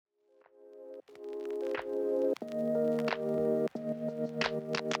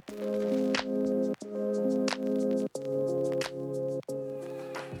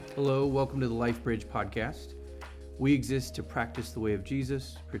welcome to the Life Bridge podcast. We exist to practice the way of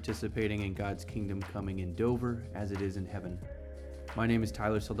Jesus, participating in God's kingdom coming in Dover as it is in heaven. My name is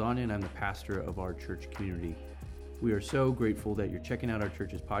Tyler Saldaña, and I'm the pastor of our church community. We are so grateful that you're checking out our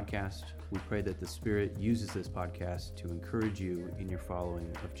church's podcast. We pray that the Spirit uses this podcast to encourage you in your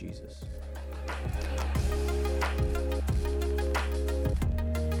following of Jesus.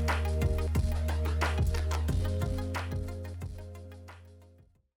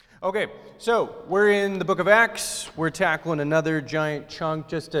 Okay, so we're in the book of Acts. We're tackling another giant chunk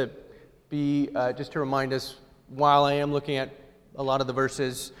just to remind us, while I am looking at a lot of the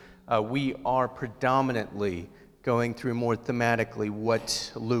verses, we are predominantly going through more thematically what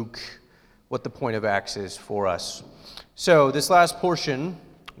the point of Acts is for us. So this last portion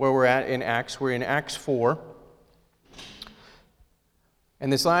where we're in Acts 4.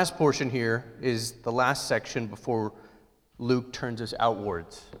 And this last portion here is the last section before Luke turns us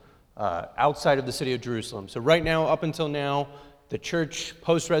outwards. Outside of the city of Jerusalem. So right now, up until now, the church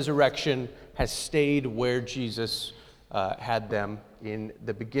post-resurrection has stayed where Jesus had them in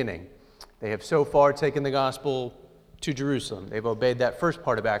the beginning. They have so far taken the gospel to Jerusalem. They've obeyed that first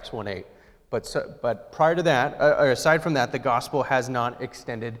part of Acts 1:8. But prior to that, or aside from that, the gospel has not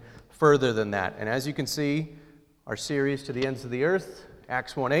extended further than that. And as you can see, our series To the Ends of the Earth,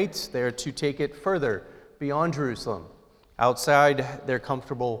 Acts 1:8, they are to take it further beyond Jerusalem, outside their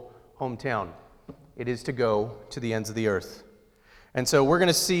comfortable hometown. It is to go to the ends of the earth. And so we're going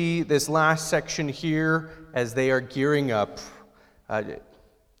to see this last section here as they are gearing up,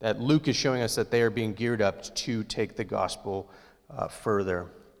 that Luke is showing us that they are being geared up to take the gospel further.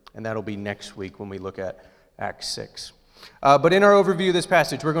 And that'll be next week when we look at Acts 6. But in our overview of this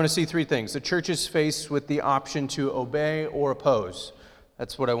passage, we're going to see three things. The church is faced with the option to obey or oppose.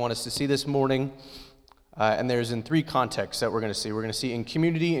 That's what I want us to see this morning. And there's in three contexts that we're going to see. We're going to see in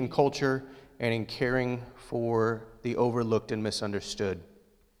community, in culture, and in caring for the overlooked and misunderstood.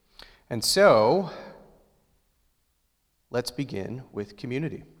 And so, let's begin with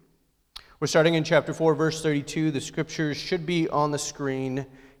community. We're starting in chapter 4, verse 32. The scriptures should be on the screen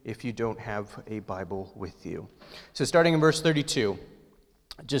if you don't have a Bible with you. So starting in verse 32,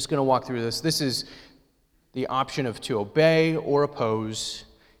 just going to walk through this. This is the option of to obey or oppose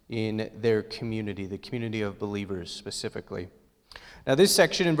in their community, the community of believers specifically. Now this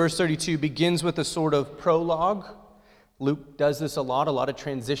section in verse 32 begins with a sort of prologue. Luke does this a lot of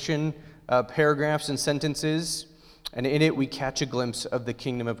transition paragraphs and sentences, and in it we catch a glimpse of the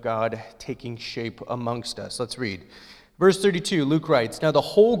kingdom of God taking shape amongst us. Let's read. Verse 32, Luke writes, "Now the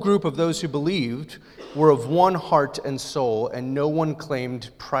whole group of those who believed were of one heart and soul, and no one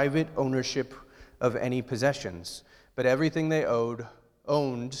claimed private ownership of any possessions, but everything they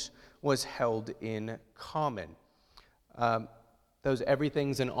owned was held in common." Those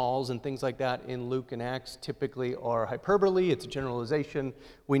everythings and alls and things like that in Luke and Acts typically are hyperbole. It's a generalization.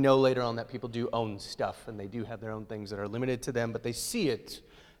 We know later on that people do own stuff, and they do have their own things that are limited to them, but they see it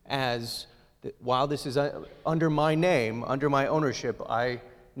as, while this is under my name, under my ownership, I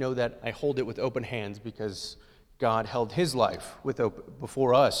know that I hold it with open hands because God held his life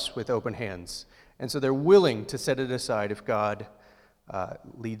before us with open hands. And so they're willing to set it aside if God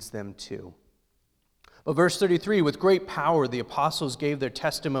leads them to. But verse 33, with great power the apostles gave their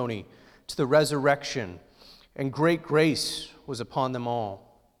testimony to the resurrection, and great grace was upon them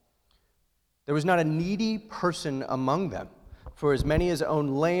all. There was not a needy person among them, for as many as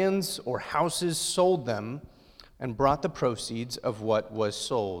owned lands or houses sold them and brought the proceeds of what was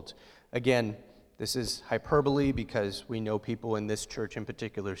sold. Again, this is hyperbole because we know people in this church in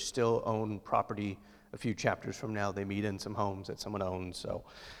particular still own property. A few chapters from now, they meet in some homes that someone owns, so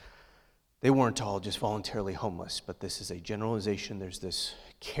they weren't all just voluntarily homeless, but this is a generalization. There's this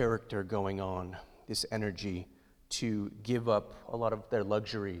character going on, this energy to give up a lot of their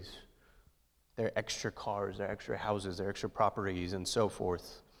luxuries, their extra cars, their extra houses, their extra properties, and so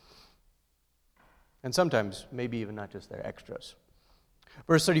forth. And sometimes, maybe even not just their extras.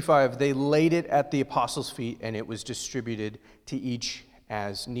 Verse 35, they laid it at the apostles' feet, and it was distributed to each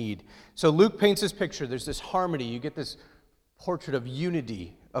as need. So Luke paints this picture. There's this harmony. You get this portrait of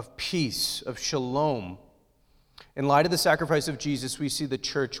unity, of peace, of shalom. In light of the sacrifice of Jesus, we see the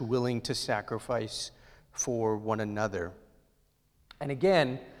church willing to sacrifice for one another. And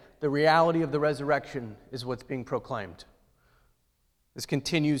again, the reality of the resurrection is what's being proclaimed. This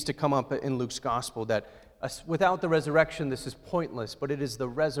continues to come up in Luke's gospel, that without the resurrection, this is pointless, but it is the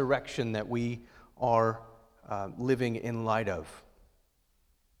resurrection that we are living in light of.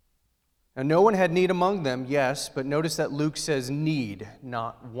 Now, no one had need among them, yes, but notice that Luke says need,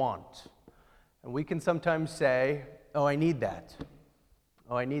 not want. And we can sometimes say, oh, I need that.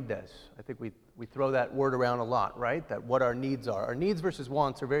 Oh, I need this. I think we throw that word around a lot, right? That what our needs are. Our needs versus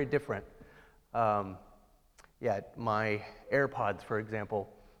wants are very different. My AirPods, for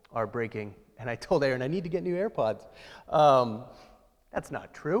example, are breaking, and I told Aaron I need to get new AirPods. That's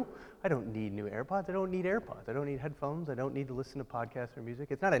not true. I don't need new AirPods. I don't need AirPods. I don't need headphones. I don't need to listen to podcasts or music.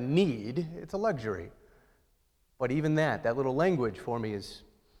 It's not a need. It's a luxury. But even that little language for me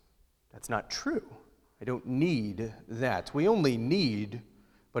that's not true. I don't need that. We only need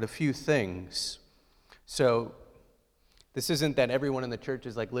but a few things. So this isn't that everyone in the church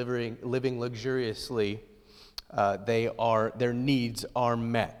is like living luxuriously. Their needs are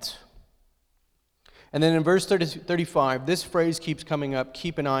met. And then in verse 35, this phrase keeps coming up.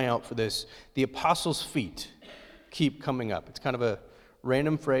 Keep an eye out for this. The apostles' feet keep coming up. It's kind of a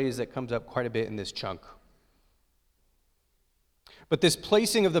random phrase that comes up quite a bit in this chunk. But this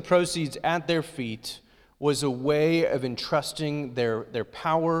placing of the proceeds at their feet was a way of entrusting their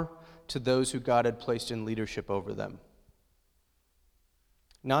power to those who God had placed in leadership over them.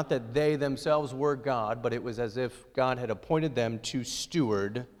 Not that they themselves were God, but it was as if God had appointed them to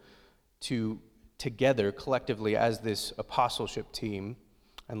steward together collectively as this apostleship team,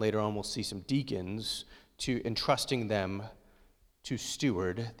 and later on we'll see some deacons, to entrusting them to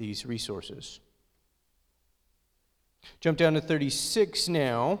steward these resources. Jump down to 36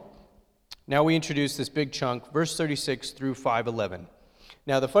 now. Now we introduce this big chunk, verse 36 through 5:11.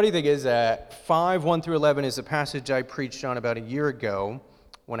 Now the funny thing is that 5:1 through 11 is a passage I preached on about a year ago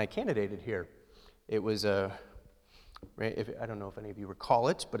when I candidated here. It was I don't know if any of you recall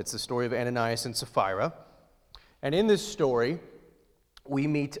it, but it's the story of Ananias and Sapphira. And in this story, we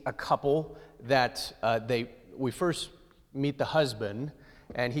meet a couple that we first meet the husband,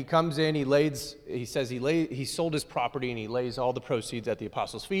 and he comes in, he says he sold his property, and he lays all the proceeds at the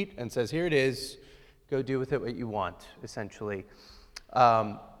apostles' feet and says, here it is, go do with it what you want, essentially.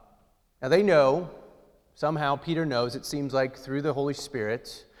 Now they know, somehow Peter knows, it seems like through the Holy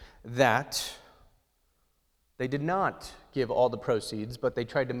Spirit, that they did not give all the proceeds, but they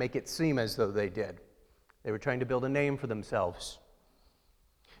tried to make it seem as though they did. They were trying to build a name for themselves.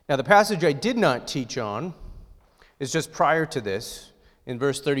 Now, the passage I did not teach on is just prior to this. In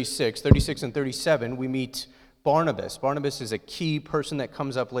verse 36 and 37, we meet Barnabas. Barnabas is a key person that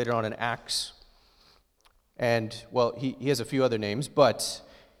comes up later on in Acts. And, well, he has a few other names, but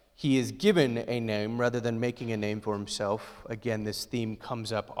he is given a name rather than making a name for himself. Again, this theme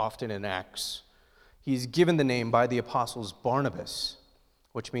comes up often in Acts. He's given the name by the apostles Barnabas,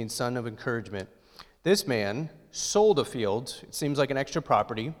 which means son of encouragement. This man sold a field, it seems like an extra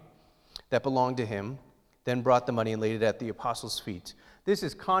property, that belonged to him, then brought the money and laid it at the apostles' feet. This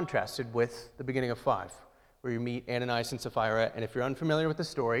is contrasted with the beginning of 5, where you meet Ananias and Sapphira. And if you're unfamiliar with the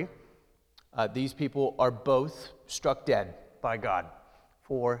story, these people are both struck dead by God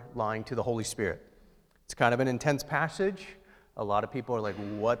for lying to the Holy Spirit. It's kind of an intense passage. A lot of people are like,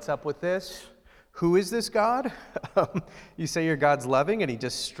 what's up with this? Who is this God? You say your God's loving, and he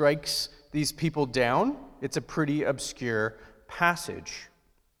just strikes these people down. It's a pretty obscure passage.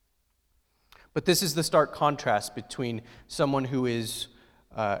 But this is the stark contrast between someone who is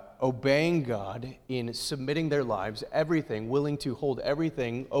obeying God in submitting their lives, everything, willing to hold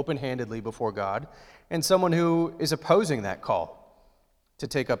everything open-handedly before God, and someone who is opposing that call to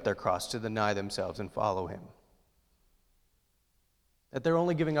take up their cross, to deny themselves and follow him. That they're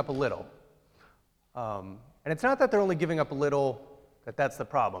only giving up a little. And it's not that they're only giving up a little, that's the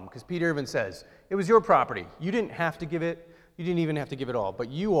problem, because Peter even says, it was your property. You didn't have to give it. You didn't even have to give it all, but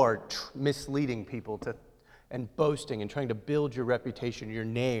you are misleading people and boasting and trying to build your reputation, your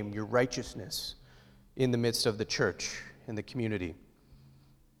name, your righteousness in the midst of the church and the community.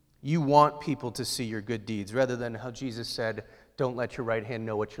 You want people to see your good deeds rather than how Jesus said, don't let your right hand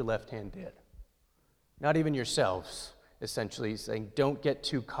know what your left hand did. Not even yourselves, essentially saying, don't get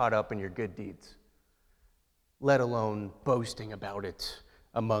too caught up in your good deeds, let alone boasting about it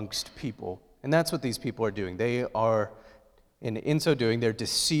amongst people. And that's what these people are doing. They are, in so doing, they're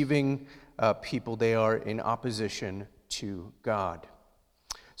deceiving people. They are in opposition to God.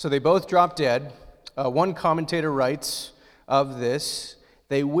 So they both drop dead. One commentator writes of this,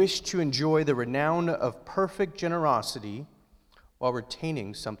 they wish to enjoy the renown of perfect generosity while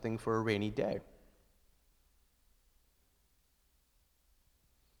retaining something for a rainy day.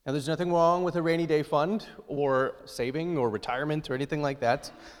 Now, there's nothing wrong with a rainy day fund or saving or retirement or anything like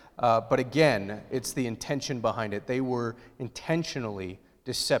that. But again, it's the intention behind it. They were intentionally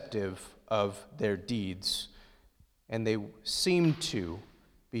deceptive of their deeds, and they seemed to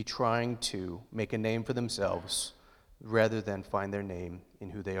be trying to make a name for themselves rather than find their name in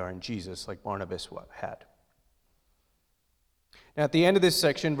who they are in Jesus, like Barnabas had. Now, at the end of this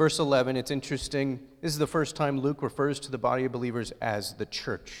section, verse 11, it's interesting. This is the first time Luke refers to the body of believers as the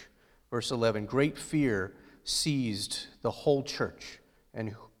church. Verse 11, great fear seized the whole church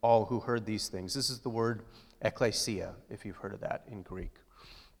and all who heard these things. This is the word ekklesia, if you've heard of that in Greek.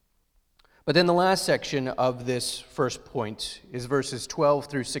 But then the last section of this first point is verses 12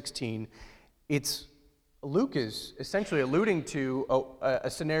 through 16. Luke is essentially alluding to a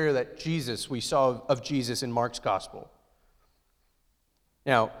scenario that we saw of Jesus in Mark's gospel.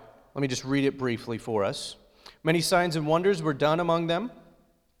 Now, let me just read it briefly for us. Many signs and wonders were done among them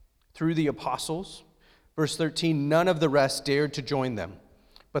through the apostles. Verse 13, none of the rest dared to join them,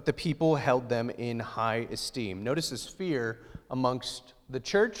 but the people held them in high esteem. Notice this fear amongst the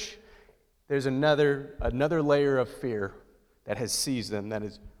church. There's another layer of fear that has seized them, that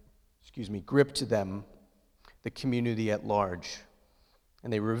has, gripped them, the community at large.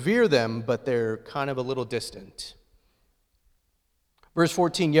 And they revere them, but they're kind of a little distant. Verse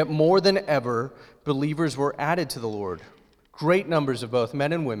 14, yet more than ever, believers were added to the Lord, great numbers of both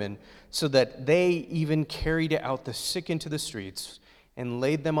men and women, so that they even carried out the sick into the streets and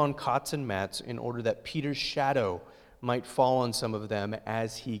laid them on cots and mats in order that Peter's shadow might fall on some of them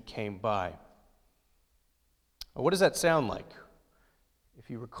as he came by. Well, what does that sound like? If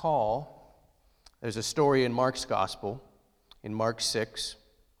you recall, there's a story in Mark's gospel, in Mark 6,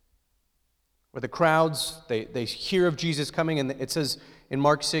 where the crowds, they hear of Jesus coming, and it says in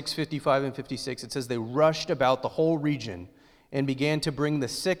Mark 6, 55 and 56, it says they rushed about the whole region and began to bring the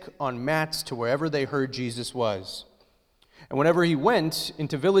sick on mats to wherever they heard Jesus was. And whenever he went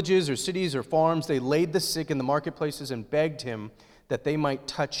into villages or cities or farms, they laid the sick in the marketplaces and begged him that they might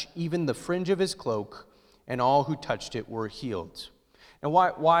touch even the fringe of his cloak, and all who touched it were healed. And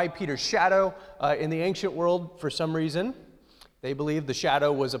why Peter's shadow? In the ancient world, for some reason, they believed the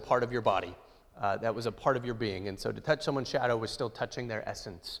shadow was a part of your body. That was a part of your being. And so to touch someone's shadow was still touching their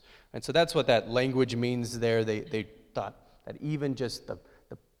essence. And so that's what that language means there. They thought that even just the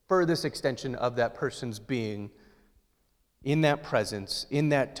furthest extension of that person's being, in that presence, in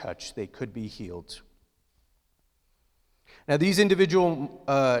that touch, they could be healed. Now, these individual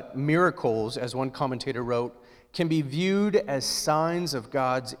miracles, as one commentator wrote, can be viewed as signs of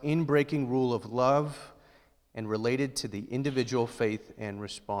God's inbreaking rule of love and related to the individual faith and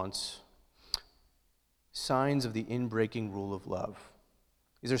response. Signs of the inbreaking rule of love.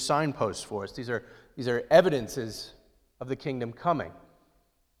 These are signposts for us. These are evidences of the kingdom coming.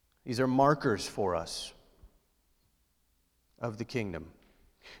 These are markers for us of the kingdom.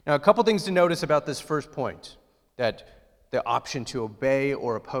 Now, a couple things to notice about this first point, that the option to obey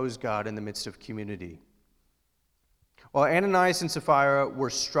or oppose God in the midst of community. While Ananias and Sapphira were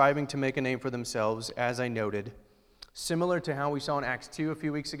striving to make a name for themselves, as I noted, similar to how we saw in Acts 2 a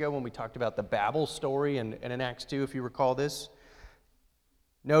few weeks ago when we talked about the Babel story and in Acts 2, if you recall this,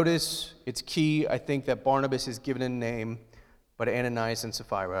 notice it's key, I think, that Barnabas is given a name, but Ananias and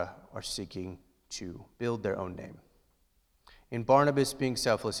Sapphira are seeking to build their own name. In Barnabas being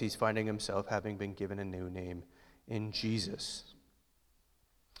selfless, he's finding himself having been given a new name in Jesus.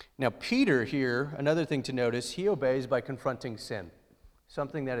 Now, Peter here, another thing to notice, he obeys by confronting sin,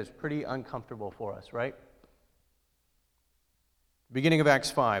 something that is pretty uncomfortable for us, right? Beginning of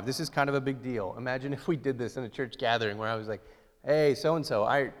Acts 5, this is kind of a big deal. Imagine if we did this in a church gathering where I was like, hey, so-and-so,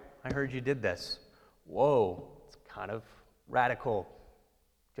 I heard you did this. Whoa, it's kind of radical,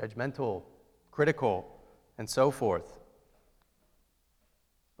 judgmental, critical, and so forth.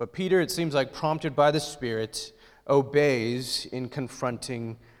 But Peter, it seems like prompted by the Spirit, obeys in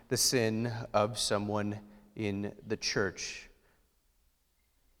confronting the sin of someone in the church.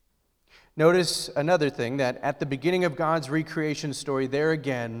 Notice another thing, that at the beginning of God's recreation story, there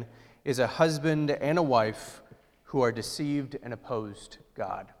again is a husband and a wife who are deceived and opposed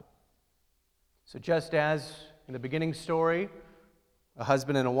God. So just as in the beginning story, a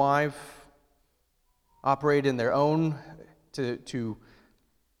husband and a wife operate in their own, to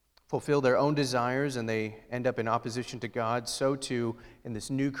fulfill their own desires, and they end up in opposition to God, so too in this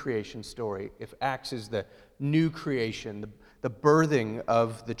new creation story. If Acts is the new creation, the birthing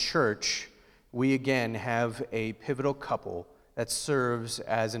of the church, we again have a pivotal couple that serves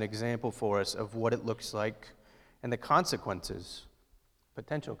as an example for us of what it looks like and the consequences,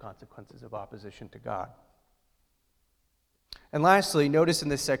 potential consequences of opposition to God. And lastly, notice in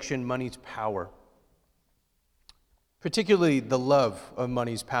this section money's power. Particularly the love of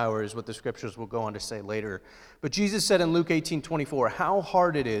money's power is what the scriptures will go on to say later. But Jesus said in Luke 18:24, how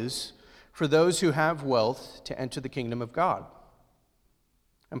hard it is for those who have wealth to enter the kingdom of God.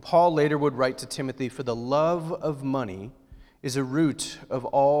 And Paul later would write to Timothy, for the love of money is a root of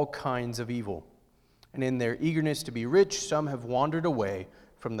all kinds of evil. And in their eagerness to be rich, some have wandered away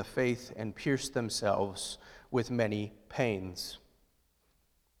from the faith and pierced themselves with many pains.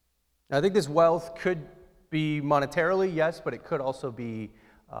 Now, I think this wealth could be monetarily, yes, but it could also be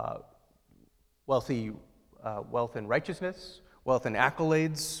wealth in righteousness, wealth in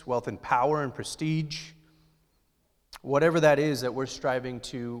accolades, wealth in power and prestige. Whatever that is that we're striving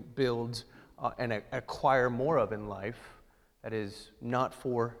to build and acquire more of in life, that is not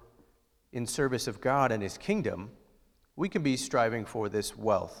in service of God and His kingdom, we can be striving for this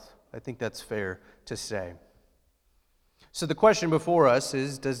wealth. I think that's fair to say. So the question before us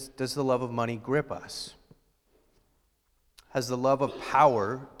is, does the love of money grip us? Has the love of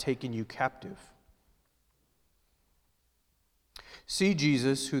power taken you captive? See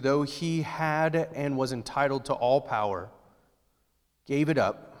Jesus, who though He had and was entitled to all power, gave it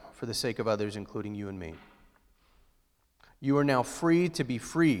up for the sake of others, including you and me. You are now free to be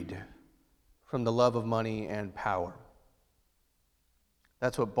freed from the love of money and power.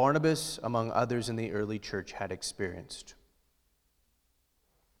 That's what Barnabas, among others in the early church, had experienced.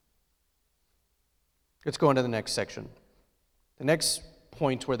 Let's go on to the next section. The next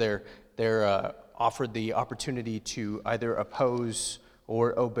point where they're offered the opportunity to either oppose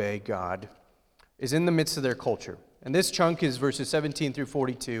or obey God is in the midst of their culture. And this chunk is verses 17 through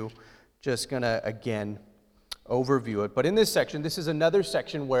 42. Just going to, again, overview it. But in this section, this is another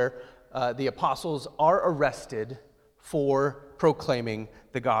section where the apostles are arrested for proclaiming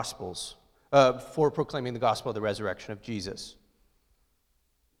the gospel of the resurrection of Jesus.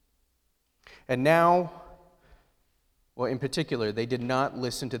 And now, well, in particular, they did not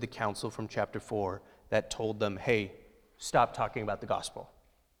listen to the counsel from chapter 4 that told them, hey, stop talking about the gospel.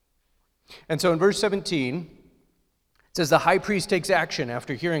 And so in verse 17, it says, the high priest takes action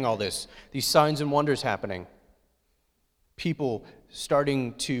after hearing all this, these signs and wonders happening. People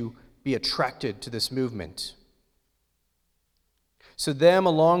starting to be attracted to this movement. So them,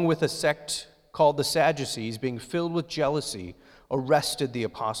 along with a sect called the Sadducees, being filled with jealousy, arrested the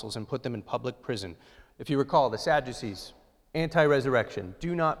apostles and put them in public prison. If you recall, the Sadducees, anti-resurrection,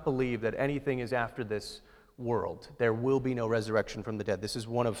 do not believe that anything is after this world. There will be no resurrection from the dead. This is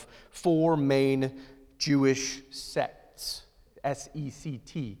one of four main Jewish sects,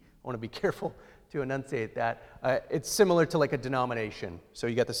 S-E-C-T. I want to be careful to enunciate that. It's similar to like a denomination. So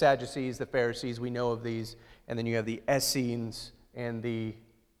you got the Sadducees, the Pharisees, we know of these, and then you have the Essenes and the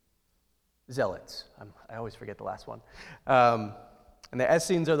Zealots. I always forget the last one. And the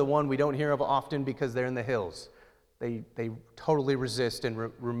Essenes are the one we don't hear of often because they're in the hills. They totally resist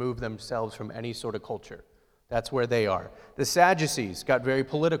and remove themselves from any sort of culture. That's where they are. The Sadducees got very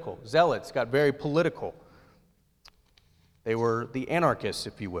political. Zealots got very political. They were the anarchists,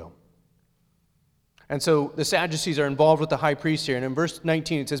 if you will. And so the Sadducees are involved with the high priest here. And in verse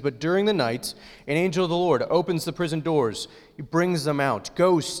 19 it says, but during the night, an angel of the Lord opens the prison doors. He brings them out.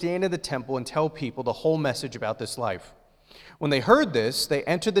 Go, stand in the temple and tell people the whole message about this life. When they heard this, they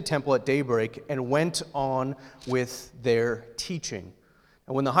entered the temple at daybreak and went on with their teaching.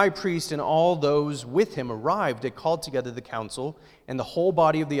 And when the high priest and all those with him arrived, they called together the council and the whole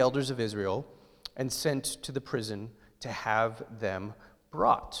body of the elders of Israel and sent to the prison to have them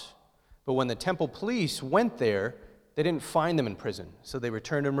brought. But when the temple police went there, they didn't find them in prison. So they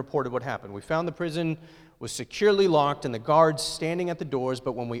returned and reported what happened. We found the prison was securely locked and the guards standing at the doors,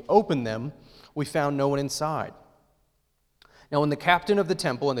 but when we opened them, we found no one inside. Now, when the captain of the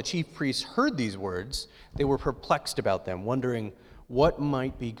temple and the chief priests heard these words, they were perplexed about them, wondering what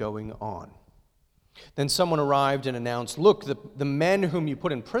might be going on. Then someone arrived and announced, look, the men whom you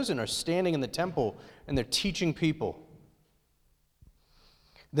put in prison are standing in the temple, and they're teaching people.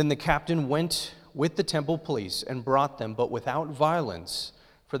 Then the captain went with the temple police and brought them, but without violence,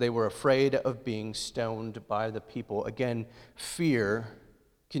 for they were afraid of being stoned by the people. Again, fear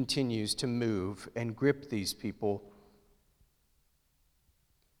continues to move and grip these people.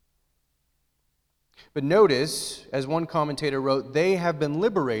 But notice, as one commentator wrote, they have been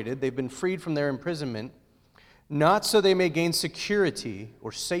liberated, they've been freed from their imprisonment, not so they may gain security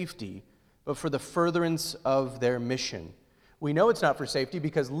or safety, but for the furtherance of their mission. We know it's not for safety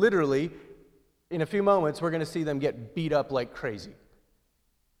because literally, in a few moments, we're going to see them get beat up like crazy.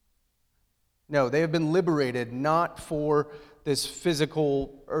 No, they have been liberated not for this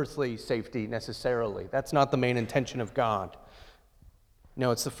physical, earthly safety necessarily. That's not the main intention of God. No,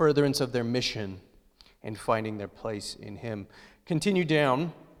 it's the furtherance of their mission and finding their place in Him. Continue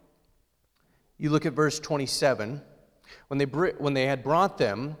down. You look at verse 27. When they had brought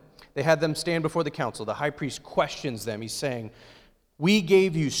them, they had them stand before the council. The high priest questions them. He's saying, we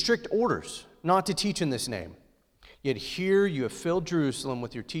gave you strict orders not to teach in this name. Yet here you have filled Jerusalem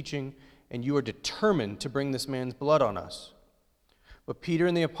with your teaching and you are determined to bring this man's blood on us." But Peter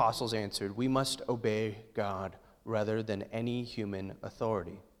and the apostles answered, "We must obey God rather than any human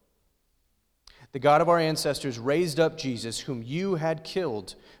authority. The God of our ancestors raised up Jesus, whom you had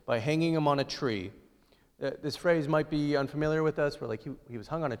killed by hanging him on a tree." This phrase might be unfamiliar with us. We're like, he was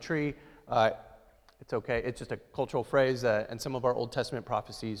hung on a tree. It's okay. It's just a cultural phrase. And some of our Old Testament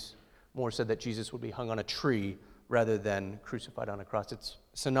prophecies more said that Jesus would be hung on a tree rather than crucified on a cross. It's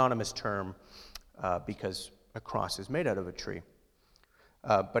a synonymous term because a cross is made out of a tree.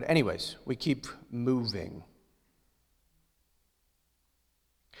 But anyways, we keep moving.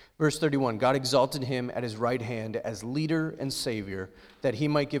 Verse 31, God exalted him at his right hand as leader and savior, that he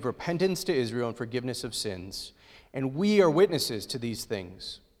might give repentance to Israel and forgiveness of sins. And we are witnesses to these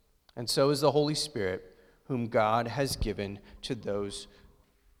things. And so is the Holy Spirit, whom God has given to those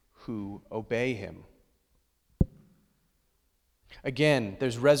who obey him. Again,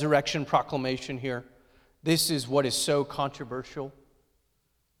 there's resurrection proclamation here. This is what is so controversial,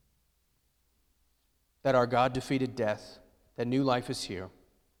 that our God defeated death, that new life is here.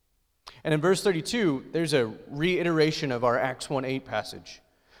 And in verse 32, there's a reiteration of our Acts 1:8 passage.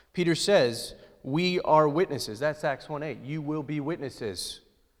 Peter says, "We are witnesses." That's Acts 1:8. You will be witnesses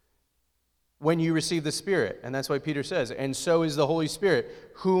when you receive the Spirit. And that's why Peter says, "And so is the Holy Spirit,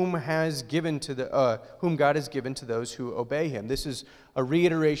 whom God has given to those who obey him." This is a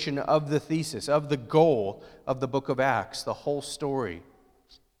reiteration of the thesis, of the goal of the book of Acts, the whole story.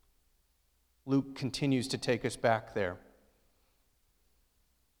 Luke continues to take us back there.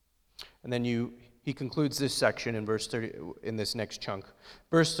 And then he concludes this section in verse 30, in this next chunk.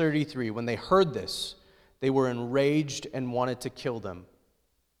 Verse 33, when they heard this, they were enraged and wanted to kill them.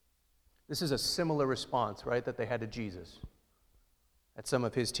 This is a similar response, right, that they had to Jesus at some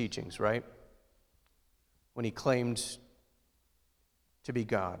of his teachings, right? When he claimed to be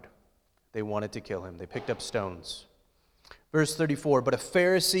God, they wanted to kill him. They picked up stones. Verse 34, but a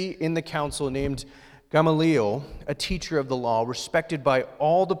Pharisee in the council named Gamaliel, a teacher of the law, respected by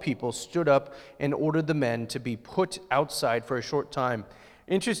all the people, stood up and ordered the men to be put outside for a short time.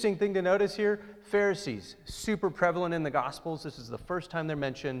 Interesting thing to notice here, Pharisees, super prevalent in the Gospels. This is the first time they're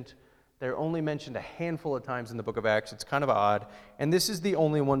mentioned. They're only mentioned a handful of times in the book of Acts. It's kind of odd. And this is the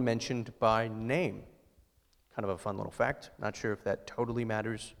only one mentioned by name. Kind of a fun little fact. Not sure if that totally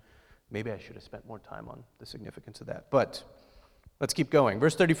matters. Maybe I should have spent more time on the significance of that. But let's keep going.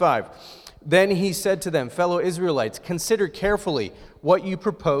 Verse 35. Then he said to them, "Fellow Israelites, consider carefully what you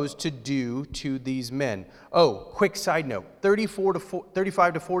propose to do to these men." Oh, quick side note.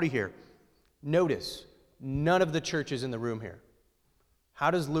 35 to 40 here. Notice, none of the churches in the room here. How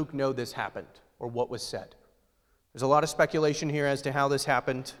does Luke know this happened or what was said? There's a lot of speculation here as to how this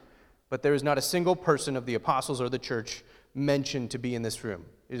happened, but there is not a single person of the apostles or the church mentioned to be in this room.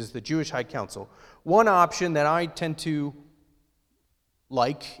 It is the Jewish High Council. One option that I tend to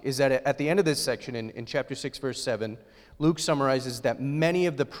like is that at the end of this section, in chapter 6, verse 7, Luke summarizes that many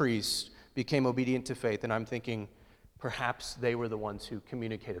of the priests became obedient to faith, and I'm thinking perhaps they were the ones who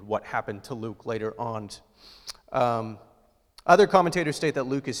communicated what happened to Luke later on. Other commentators state that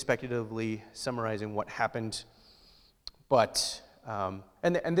Luke is speculatively summarizing what happened, but,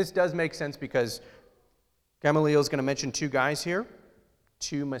 and this does make sense because Gamaliel is going to mention two guys here,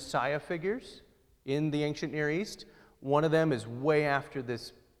 two Messiah figures in the ancient Near East. One of them is way after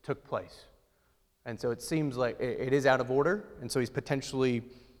this took place. And so it seems like it is out of order, and so he's potentially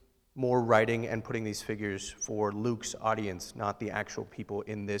more writing and putting these figures for Luke's audience, not the actual people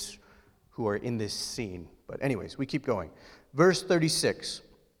in this who are in this scene. But anyways, we keep going. Verse 36.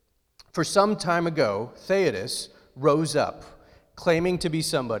 For some time ago, Theudas rose up, claiming to be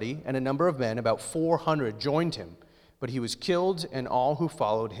somebody, and a number of men, about 400, joined him. But he was killed, and all who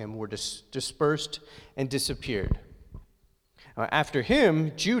followed him were dispersed and disappeared. After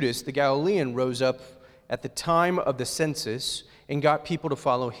him, Judas the Galilean rose up at the time of the census and got people to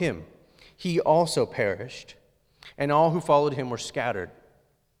follow him. He also perished, and all who followed him were scattered.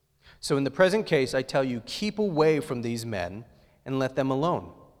 So in the present case, I tell you, keep away from these men and let them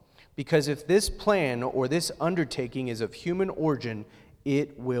alone. Because if this plan or this undertaking is of human origin,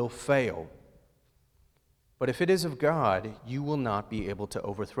 it will fail. But if it is of God, you will not be able to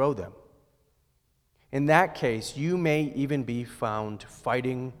overthrow them. In that case, you may even be found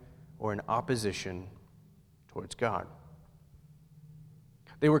fighting or in opposition towards God.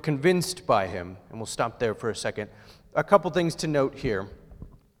 They were convinced by him, and we'll stop there for a second. A couple things to note here.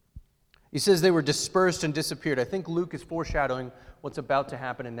 He says they were dispersed and disappeared. I think Luke is foreshadowing what's about to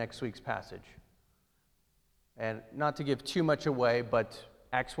happen in next week's passage. And not to give too much away, but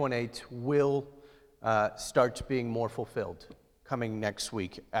Acts 1:8 will start being more fulfilled coming next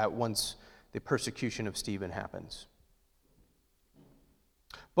week once the persecution of Stephen happens.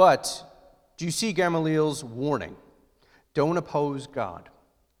 But do you see Gamaliel's warning? Don't oppose God.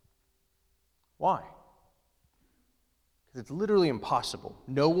 Why? Because it's literally impossible.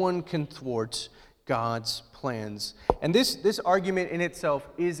 No one can thwart God's plans. And this argument in itself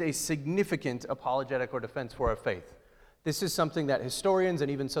is a significant apologetic or defense for our faith. This is something that historians and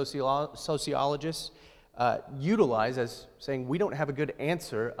even sociologists utilize as saying we don't have a good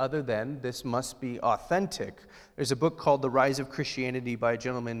answer other than this must be authentic. There's a book called The Rise of Christianity by a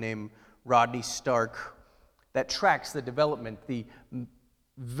gentleman named Rodney Stark that tracks the development, the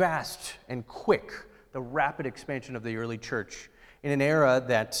vast and quick, the rapid expansion of the early church in an era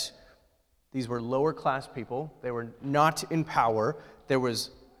that these were lower class people. They were not in power. There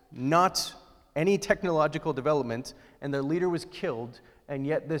was not any technological development, and their leader was killed, and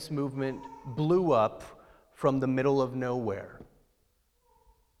yet this movement blew up from the middle of nowhere.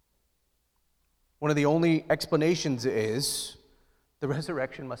 One of the only explanations is the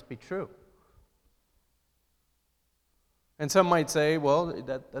resurrection must be true. And some might say, well,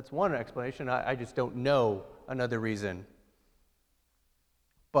 that's one explanation. I just don't know another reason.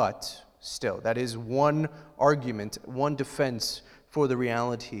 But still, that is one argument, one defense for the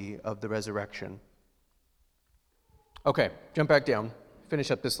reality of the resurrection. Okay, jump back down.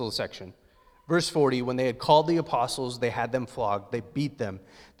 Finish up this little section. Verse 40, when they had called the apostles, they had them flogged. They beat them.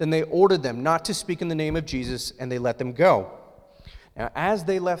 Then they ordered them not to speak in the name of Jesus, and they let them go. Now, as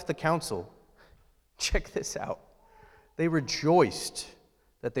they left the council, check this out. They rejoiced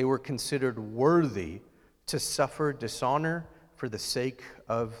that they were considered worthy to suffer dishonor for the sake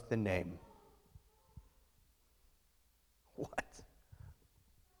of the name. What?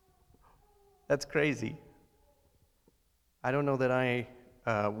 That's crazy. I don't know that I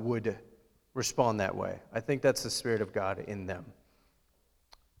would respond that way. I think that's the Spirit of God in them.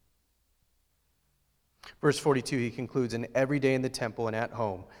 Verse 42, he concludes, and every day in the temple and at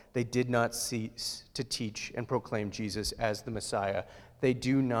home, they did not cease to teach and proclaim Jesus as the Messiah. They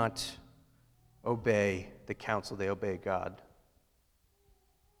do not obey the counsel, they obey God.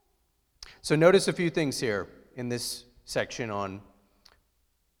 So notice a few things here in this section on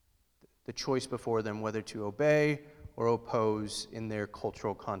the choice before them, whether to obey or oppose in their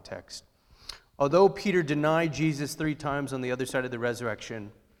cultural context. Although Peter denied Jesus 3 times on the other side of the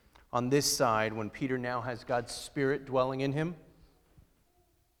resurrection, on this side, when Peter now has God's Spirit dwelling in him,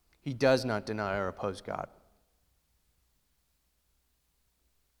 he does not deny or oppose God.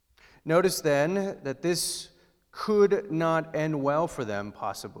 Notice then that this could not end well for them,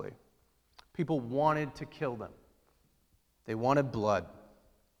 possibly. People wanted to kill them. They wanted blood.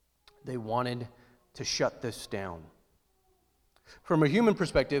 They wanted to shut this down. From a human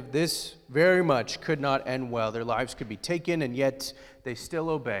perspective, this very much could not end well. Their lives could be taken, and yet they still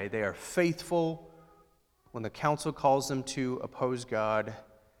obey. They are faithful. When the council calls them to oppose God,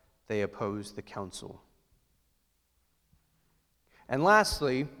 they oppose the council. And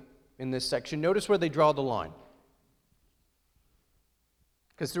lastly, in this section, notice where they draw the line.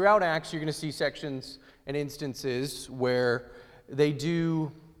 Because throughout Acts, you're going to see sections and instances where they do,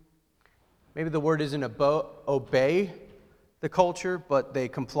 maybe the word isn't obey the culture, but they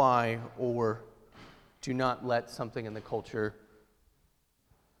comply or do not let something in the culture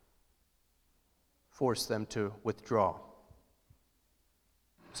force them to withdraw.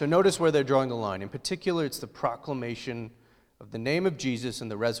 So notice where they're drawing the line. In particular, it's the proclamation of the name of Jesus and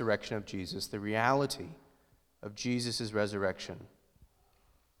the resurrection of Jesus, the reality of Jesus' resurrection.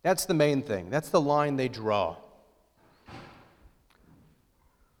 That's the main thing. That's the line they draw.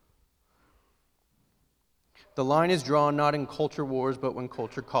 The line is drawn not in culture wars, but when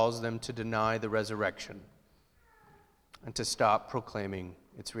culture calls them to deny the resurrection and to stop proclaiming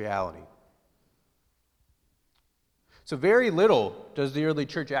its reality. So very little does the early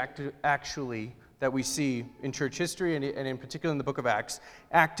church actually, that we see in church history and in particular in the book of Acts,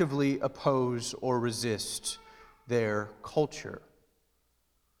 actively oppose or resist their culture.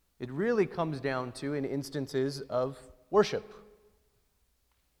 It really comes down to in instances of worship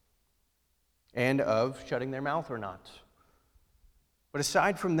and of shutting their mouth or not. But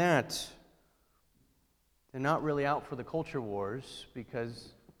aside from that, they're not really out for the culture wars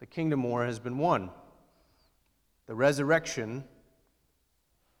because the kingdom war has been won. The resurrection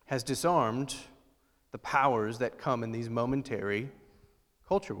has disarmed the powers that come in these momentary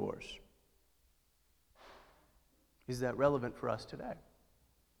culture wars. Is that relevant for us today?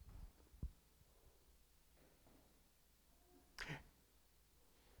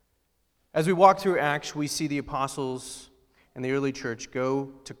 As we walk through Acts, we see the apostles in the early church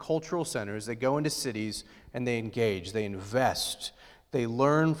go to cultural centers, they go into cities, and they engage, they invest, they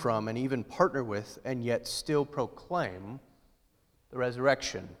learn from, and even partner with, and yet still proclaim the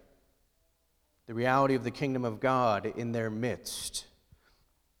resurrection, the reality of the kingdom of God in their midst.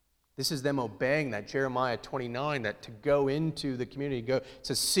 This is them obeying that Jeremiah 29, that to go into the community, go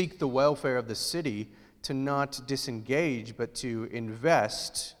to seek the welfare of the city, to not disengage, but to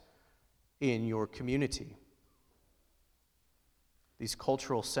invest in your community. These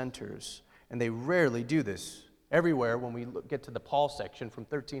cultural centers, and they rarely do this. Everywhere, when we get to the Paul section from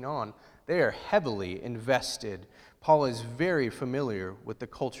 13 on, they are heavily invested. Paul is very familiar with the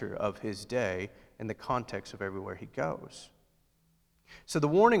culture of his day and the context of everywhere he goes. So the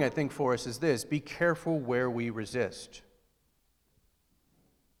warning, I think, for us is this: be careful where we resist.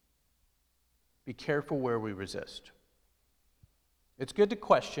 Be careful where we resist. It's good to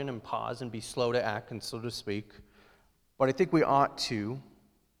question and pause and be slow to act and slow to speak, but I think we ought to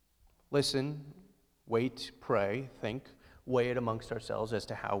listen, wait, pray, think, weigh it amongst ourselves as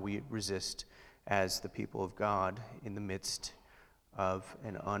to how we resist as the people of God in the midst of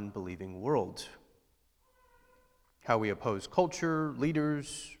an unbelieving world. How we oppose culture,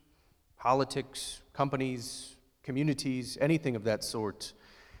 leaders, politics, companies, communities, anything of that sort.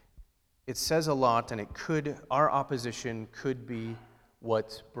 It says a lot, and our opposition could be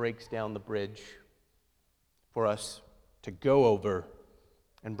what breaks down the bridge for us to go over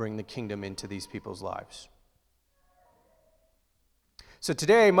and bring the kingdom into these people's lives. So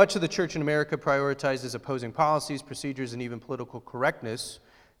today, much of the church in America prioritizes opposing policies, procedures, and even political correctness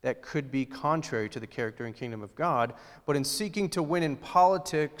that could be contrary to the character and kingdom of God. But in seeking to win in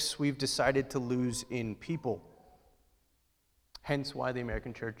politics, we've decided to lose in people. Hence why the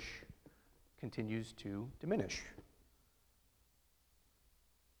American church continues to diminish.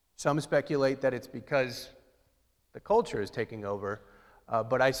 Some speculate that it's because the culture is taking over,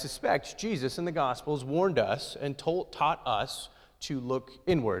 but I suspect Jesus in the Gospels warned us and taught us to look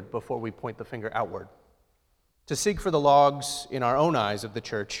inward before we point the finger outward. To seek for the logs in our own eyes of the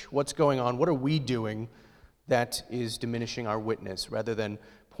church. What's going on? What are we doing that is diminishing our witness, rather than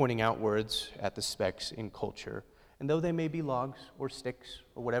pointing outwards at the specks in culture? And though they may be logs or sticks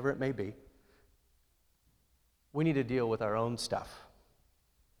or whatever it may be, we need to deal with our own stuff.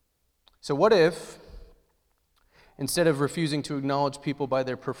 So what if, instead of refusing to acknowledge people by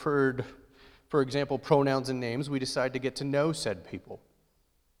their preferred, for example, pronouns and names, we decide to get to know said people?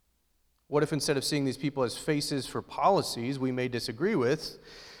 What if instead of seeing these people as faces for policies we may disagree with,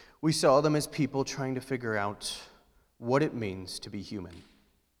 we saw them as people trying to figure out what it means to be human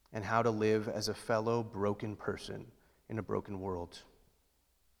and how to live as a fellow broken person in a broken world?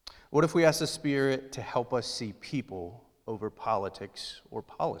 What if we asked the Spirit to help us see people over politics or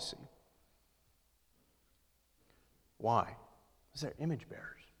policy? Why? Because they're image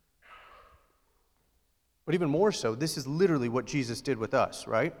bearers. But even more so, this is literally what Jesus did with us,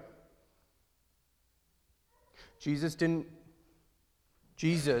 right? Jesus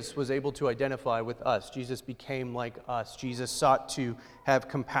was able to identify with us. Jesus became like us. Jesus sought to have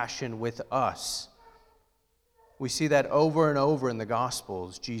compassion with us. We see that over and over in the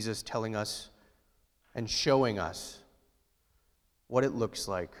Gospels, Jesus telling us and showing us what it looks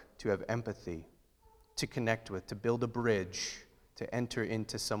like to have empathy, to connect with, to build a bridge, to enter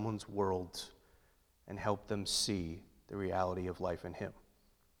into someone's world and help them see the reality of life in Him.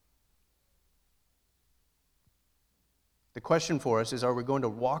 The question for us is, are we going to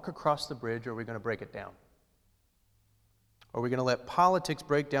walk across the bridge, or are we going to break it down? Are we going to let politics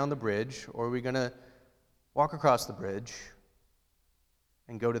break down the bridge, or are we going to walk across the bridge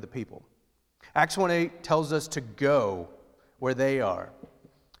and go to the people? Acts 1:8 tells us to go where they are.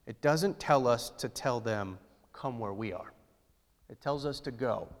 It doesn't tell us to tell them, come where we are. It tells us to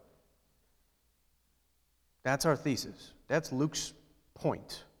go. That's our thesis. That's Luke's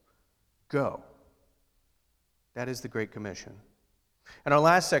point. Go. That is the Great Commission. And our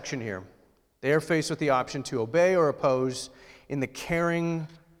last section here, they are faced with the option to obey or oppose in the caring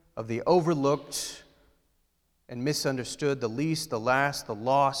of the overlooked and misunderstood, the least, the last, the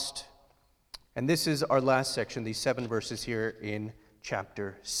lost. And this is our last section, these 7 verses here in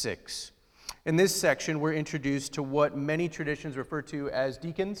chapter 6. In this section, we're introduced to what many traditions refer to as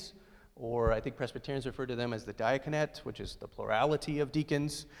deacons, or I think Presbyterians refer to them as the diaconate, which is the plurality of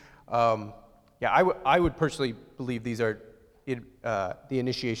deacons. I would personally believe these are the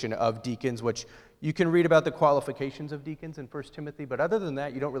initiation of deacons, which you can read about the qualifications of deacons in 1 Timothy, but other than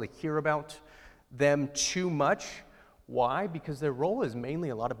that, you don't really hear about them too much. Why? Because their role is mainly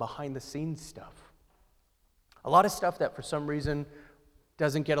a lot of behind-the-scenes stuff. A lot of stuff that for some reason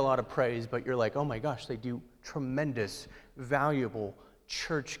doesn't get a lot of praise, but you're like, oh my gosh, they do tremendous, valuable,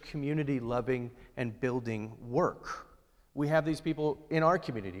 church community loving and building work. We have these people in our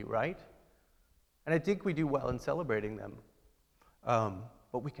community, right? And I think we do well in celebrating them.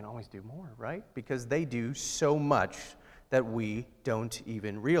 But we can always do more, right? Because they do so much that we don't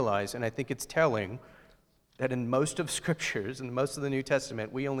even realize. And I think it's telling that in most of scriptures, in most of the New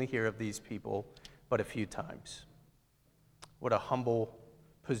Testament, we only hear of these people but a few times. What a humble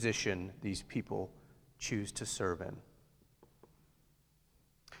position these people choose to serve in.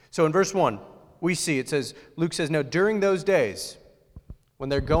 So in verse 1, we see, Luke says, now during those days, when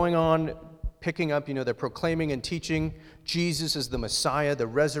they're going on, picking up, they're proclaiming and teaching Jesus as the Messiah, the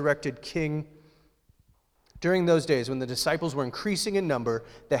resurrected King. During those days, when the disciples were increasing in number,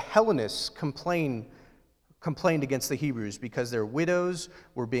 the Hellenists complained against the Hebrews because their widows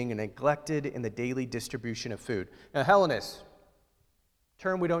were being neglected in the daily distribution of food. Now, Hellenists,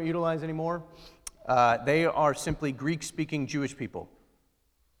 term we don't utilize anymore, they are simply Greek-speaking Jewish people.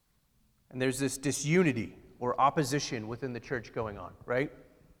 And there's this disunity or opposition within the church going on, right?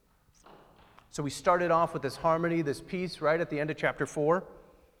 So we started off with this harmony, this peace, right, at the end of chapter 4.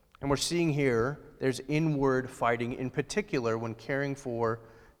 And we're seeing here there's inward fighting, in particular when caring for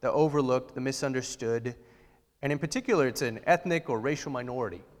the overlooked, the misunderstood. And in particular, it's an ethnic or racial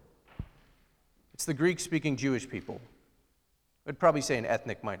minority. It's the Greek-speaking Jewish people. I'd probably say an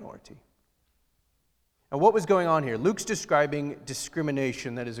ethnic minority. Now, what was going on here? Luke's describing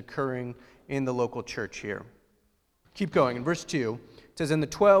discrimination that is occurring in the local church here. Keep going. In verse 2, it says, and the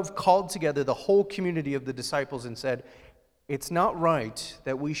 12 called together the whole community of the disciples and said, it's not right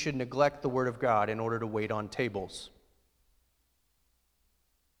that we should neglect the word of God in order to wait on tables.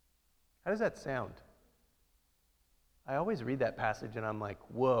 How does that sound? I always read that passage and I'm like,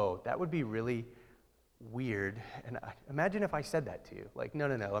 whoa, that would be really weird. And imagine if I said that to you. Like, no,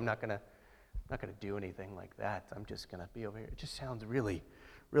 I'm not gonna do anything like that. I'm just gonna be over here. It just sounds really,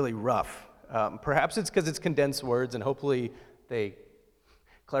 really rough. Perhaps it's because it's condensed words, and hopefully they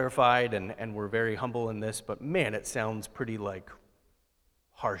clarified and were very humble in this. But man, it sounds pretty like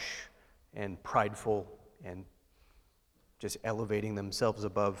harsh and prideful and just elevating themselves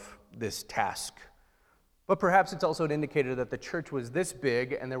above this task. But perhaps it's also an indicator that the church was this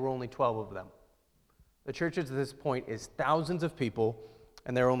big and there were only 12 of them. The church at this point is thousands of people,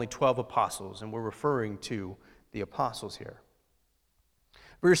 and there are only 12 apostles, and we're referring to the apostles here.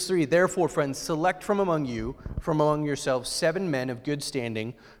 Verse 3, therefore, friends, select from among yourselves 7 men of good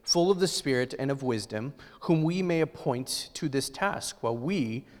standing, full of the Spirit and of wisdom, whom we may appoint to this task, while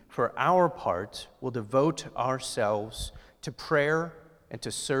we, for our part, will devote ourselves to prayer and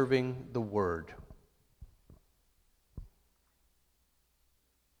to serving the word.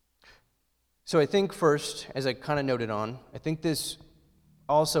 So I think first, as I kind of noted on, I think this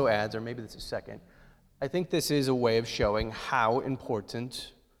also adds, or maybe this is second, I think this is a way of showing how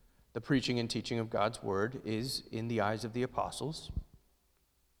important the preaching and teaching of God's word is in the eyes of the apostles.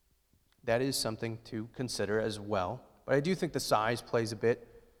 That is something to consider as well. But I do think the size plays a bit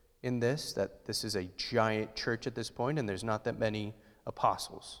in this, that this is a giant church at this point, and there's not that many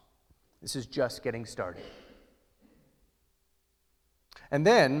apostles. This is just getting started. And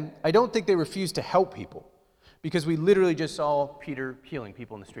then, I don't think they refused to help people, because we literally just saw Peter healing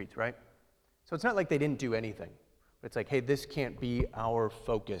people in the streets, right? So it's not like they didn't do anything. But it's like, hey, this can't be our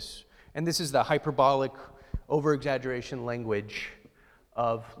focus. And this is the hyperbolic, over-exaggeration language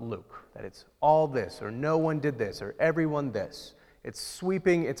of Luke, that it's all this, or no one did this, or everyone this. It's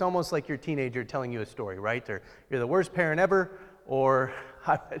sweeping. It's almost like your teenager telling you a story, right? Or you're the worst parent ever, or,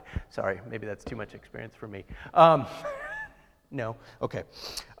 sorry, maybe that's too much experience for me. No? Okay.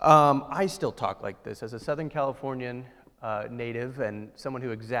 I still talk like this as a Southern Californian native and someone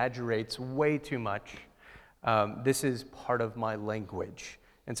who exaggerates way too much. This is part of my language.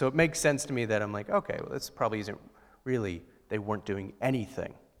 And so it makes sense to me that I'm like, okay, well, this probably isn't really, they weren't doing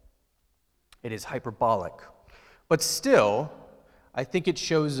anything. It is hyperbolic. But still, I think it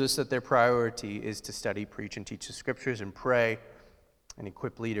shows us that their priority is to study, preach, and teach the scriptures and pray and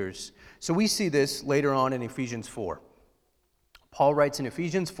equip leaders. So we see this later on in Ephesians 4. Paul writes in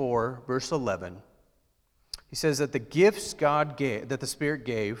Ephesians 4, verse 11, he says that the gifts God gave, that the Spirit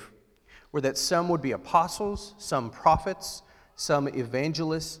gave, were that some would be apostles, some prophets, some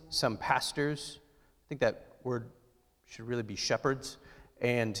evangelists, some pastors. I think that word should really be shepherds,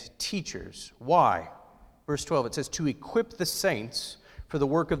 and teachers. Why? Verse 12, it says, to equip the saints for the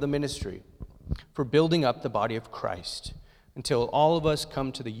work of the ministry, for building up the body of Christ, until all of us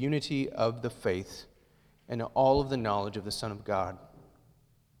come to the unity of the faith and all of the knowledge of the Son of God.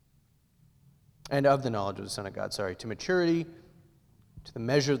 And of the knowledge of the Son of God, to maturity, to the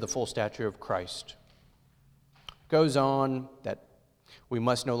measure of the full stature of Christ. goes on that we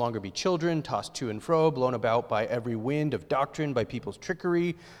must no longer be children, tossed to and fro, blown about by every wind of doctrine, by people's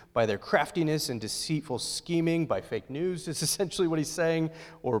trickery, by their craftiness and deceitful scheming, by fake news is essentially what he's saying,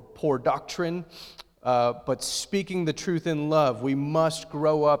 or poor doctrine. But speaking the truth in love, we must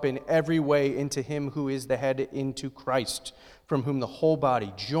grow up in every way into him who is the head, into Christ, from whom the whole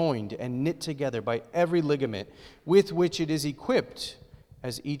body, joined and knit together by every ligament with which it is equipped,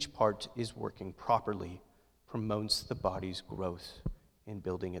 as each part is working properly, promotes the body's growth in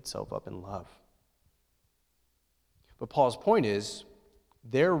building itself up in love. But Paul's point is,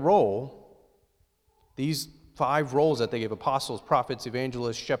 their role, these 5 roles that they gave, apostles, prophets,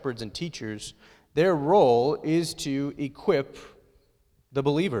 evangelists, shepherds, and teachers, their role is to equip the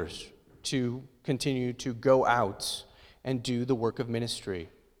believers to continue to go out and do the work of ministry.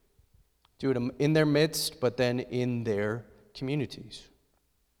 Do it in their midst, but then in their communities.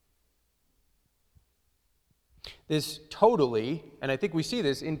 This totally, and I think we see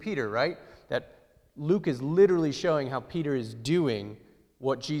this in Peter, right? That Luke is literally showing how Peter is doing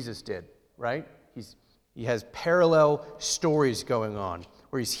what Jesus did, right? He has parallel stories going on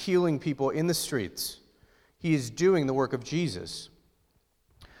where he's healing people in the streets. He is doing the work of Jesus.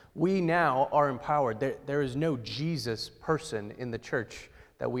 We now are empowered. There is no Jesus person in the church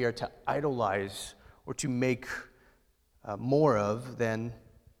that we are to idolize or to make more of than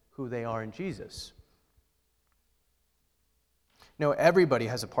who they are in Jesus. No, everybody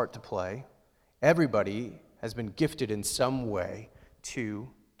has a part to play. Everybody has been gifted in some way to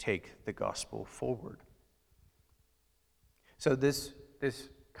take the gospel forward. So this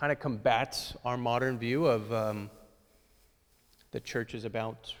kind of combats our modern view of the church is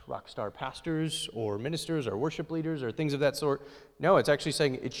about rock star pastors or ministers or worship leaders or things of that sort. No, it's actually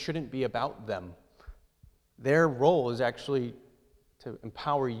saying it shouldn't be about them. Their role is actually to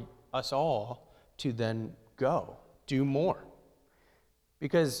empower us all to then go, do more.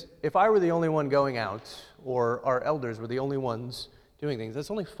 Because if I were the only one going out, or our elders were the only ones doing things,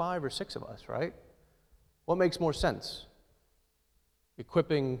 that's only 5 or 6 of us, right? What makes more sense?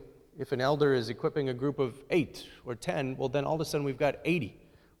 If an elder is equipping a group of 8 or 10, well then all of a sudden we've got 80,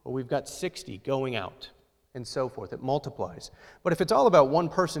 or we've got 60 going out, and so forth. It multiplies. But if it's all about one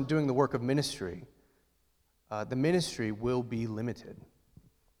person doing the work of ministry, the ministry will be limited.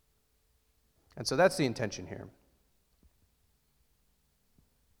 And so that's the intention here.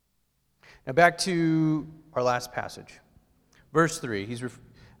 Now back to our last passage. Verse 3,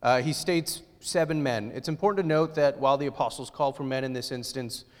 he states 7 men. It's important to note that while the apostles called for men in this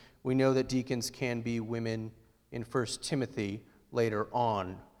instance, we know that deacons can be women in 1 Timothy later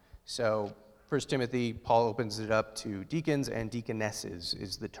on. So 1 Timothy, Paul opens it up to deacons and deaconesses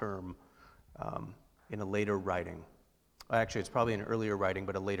is the term in a later writing. Actually, it's probably an earlier writing,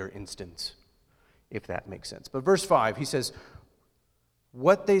 but a later instance, if that makes sense. But verse 5, he says,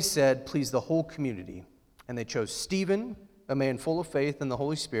 what they said pleased the whole community, and they chose Stephen, a man full of faith and the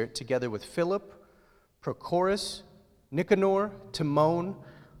Holy Spirit, together with Philip, Prochorus, Nicanor, Timon,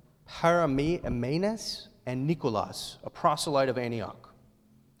 Paramenes, and Nicholas, a proselyte of Antioch.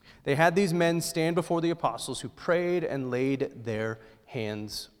 They had these men stand before the apostles, who prayed and laid their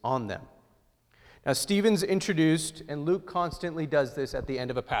hands on them. Now, Stephen's introduced, and Luke constantly does this at the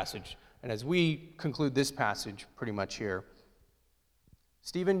end of a passage. And as we conclude this passage pretty much here,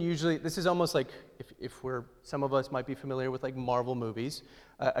 Stephen usually, this is almost like, some of us might be familiar with like Marvel movies.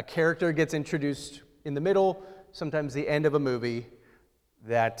 A character gets introduced in the middle, sometimes the end of a movie,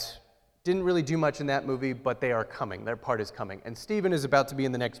 that didn't really do much in that movie, but they are coming. Their part is coming. And Stephen is about to be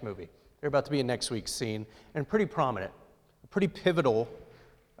in the next movie. They're about to be in next week's scene, and pretty prominent, a pretty pivotal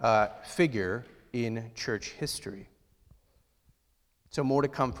figure in church history. So more to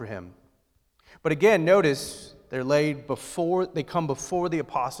come for him. But again, notice they come before the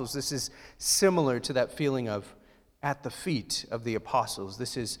apostles. This is similar to that feeling of at the feet of the apostles.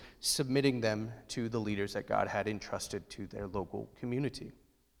 This is submitting them to the leaders that God had entrusted to their local community.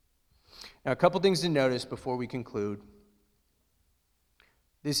 Now, a couple things to notice before we conclude.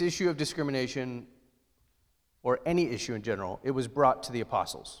 This issue of discrimination, or any issue in general, it was brought to the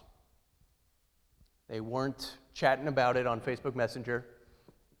apostles. They weren't chatting about it on Facebook Messenger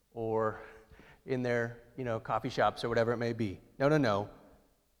or in their coffee shops or whatever it may be. No.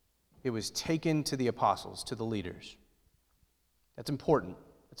 It was taken to the apostles, to the leaders. That's important.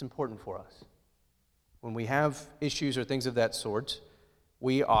 That's important for us. When we have issues or things of that sort,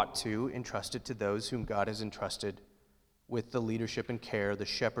 we ought to entrust it to those whom God has entrusted with the leadership and care, the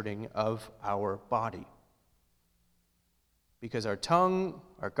shepherding of our body. Because our tongue,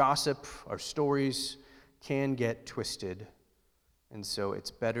 our gossip, our stories can get twisted. And so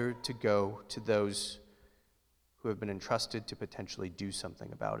it's better to go to those who have been entrusted to potentially do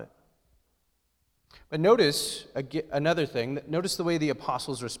something about it. But notice another thing. Notice the way the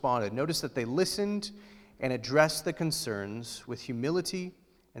apostles responded. Notice that they listened and addressed the concerns with humility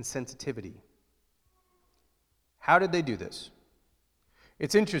and sensitivity. How did they do this?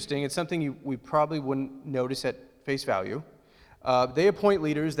 It's interesting. It's something we probably wouldn't notice at face value. They appoint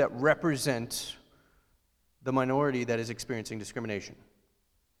leaders that represent the minority that is experiencing discrimination.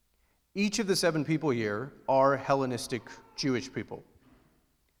 Each of the 7 people here are Hellenistic Jewish people.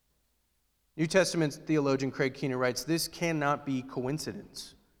 New Testament theologian Craig Keener writes, this cannot be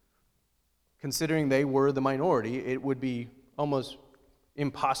coincidence. Considering they were the minority, it would be almost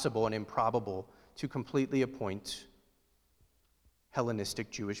impossible and improbable to completely appoint Hellenistic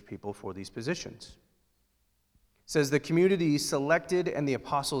Jewish people for these positions. It says the community selected and the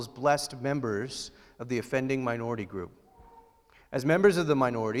apostles blessed members of the offending minority group. As members of the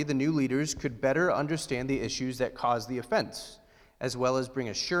minority, the new leaders could better understand the issues that caused the offense, as well as bring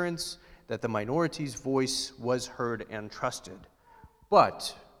assurance that the minority's voice was heard and trusted.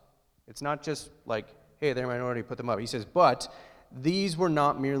 But it's not just like, hey, they're a minority, put them up. He says, but these were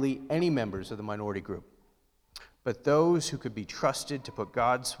not merely any members of the minority group, but those who could be trusted to put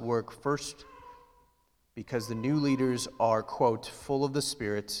God's work first, because the new leaders are, quote, full of the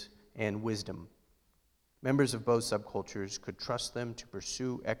Spirit and wisdom. Members of both subcultures could trust them to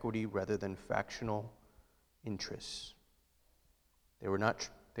pursue equity rather than factional interests.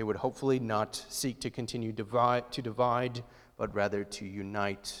 They would hopefully not seek to continue to divide, but rather to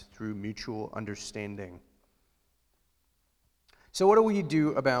unite through mutual understanding. So what do we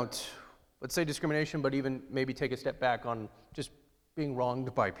do about, let's say, discrimination, but even maybe take a step back on just being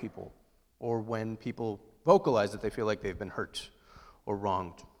wronged by people, or when people vocalize that they feel like they've been hurt or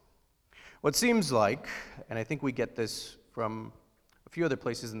wronged? What seems like, and I think we get this from a few other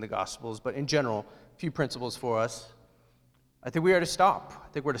places in the Gospels, but in general, a few principles for us. I think we are to stop. I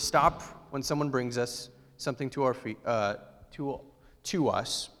think we're to stop when someone brings us something to our feet, to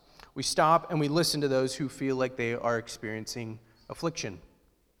us. We stop and we listen to those who feel like they are experiencing affliction.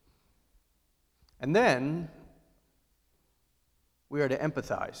 And then we are to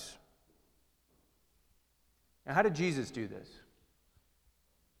empathize. Now, how did Jesus do this?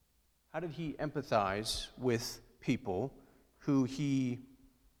 How did he empathize with people who he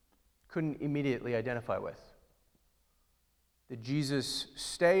couldn't immediately identify with? Did Jesus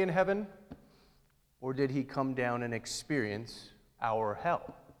stay in heaven, or did he come down and experience our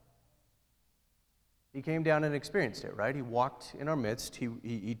hell? He came down and experienced it, right? He walked in our midst.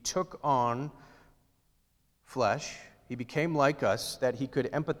 He took on flesh. He became like us, that he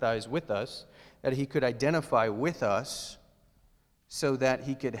could empathize with us, that he could identify with us, so that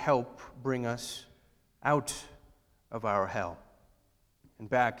he could help bring us out of our hell and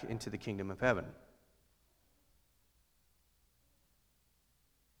back into the kingdom of heaven.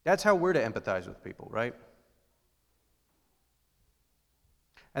 That's how we're to empathize with people, right?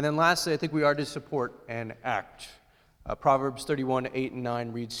 And then lastly, I think we are to support and act. Proverbs 31, 8 and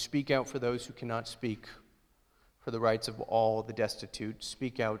 9 reads, "Speak out for those who cannot speak, for the rights of all the destitute.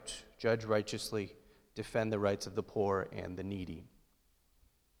 Speak out, judge righteously, defend the rights of the poor and the needy."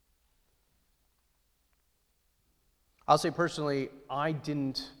 I'll say personally, I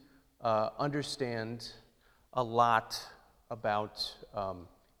didn't understand a lot about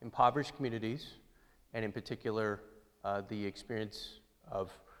impoverished communities, and in particular, the experience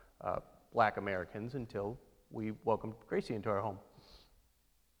of Black Americans until we welcomed Gracie into our home.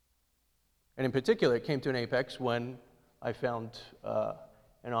 And in particular, it came to an apex when I found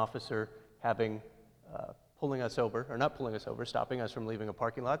an officer pulling us over, or not pulling us over, stopping us from leaving a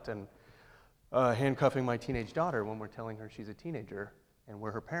parking lot and handcuffing my teenage daughter when we're telling her she's a teenager and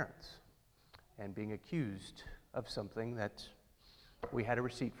we're her parents, and being accused of something that we had a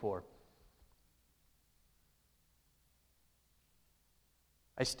receipt for.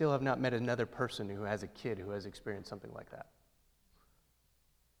 I still have not met another person who has a kid who has experienced something like that.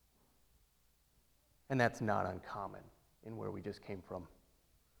 And that's not uncommon in where we just came from,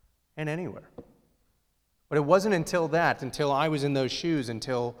 and anywhere. But it wasn't until I was in those shoes,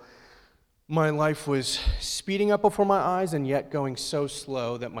 until my life was speeding up before my eyes and yet going so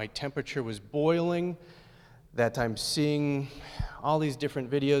slow that my temperature was boiling, that I'm seeing all these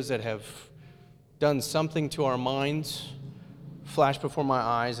different videos that have done something to our minds flash before my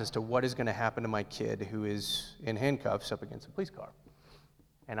eyes as to what is going to happen to my kid who is in handcuffs up against a police car.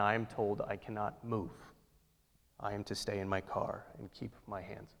 And I am told I cannot move. I am to stay in my car and keep my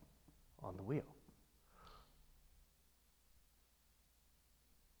hands on the wheel.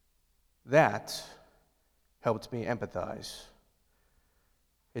 That helped me empathize.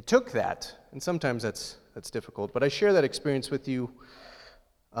 It took that, and sometimes that's that's difficult. But I share that experience with you,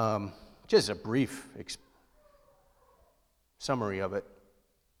 just a brief summary of it.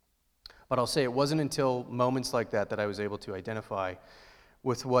 But I'll say it wasn't until moments like that that I was able to identify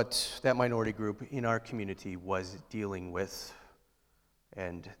with what that minority group in our community was dealing with,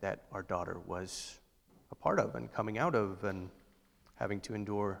 and that our daughter was a part of and coming out of and having to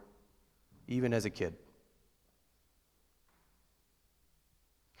endure even as a kid.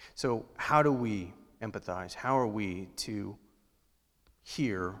 So how do we empathize? How are we to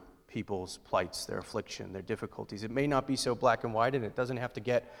hear people's plights, their affliction, their difficulties? It may not be so black and white, and it doesn't have to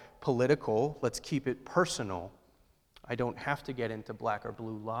get political. Let's keep it personal. I don't have to get into black or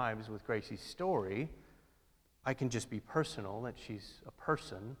blue lives with Gracie's story. I can just be personal, that she's a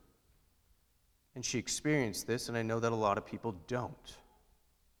person, and she experienced this, and I know that a lot of people don't.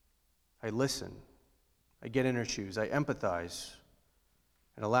 I listen. I get in her shoes. I empathize.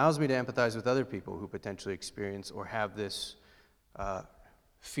 It allows me to empathize with other people who potentially experience or have this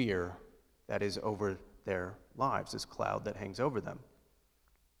fear that is over their lives, this cloud that hangs over them.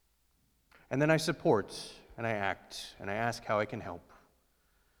 And then I support, and I act, and I ask how I can help.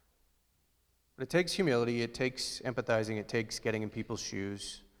 But it takes humility, it takes empathizing, it takes getting in people's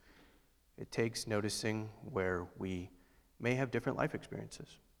shoes. It takes noticing where we may have different life experiences.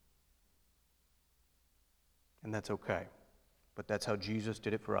 And that's okay. But that's how Jesus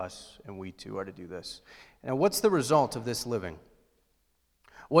did it for us, and we too are to do this. Now, what's the result of this living?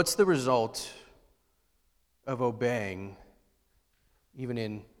 What's the result of obeying, even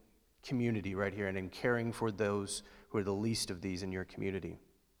in community right here, and in caring for those who are the least of these in your community,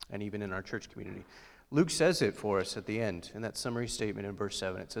 and even in our church community? Luke says it for us at the end, in that summary statement in verse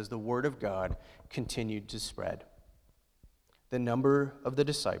 7. It says, "The word of God continued to spread. The number of the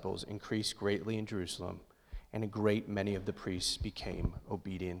disciples increased greatly in Jerusalem, and a great many of the priests became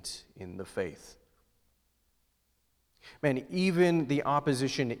obedient in the faith." Man, even the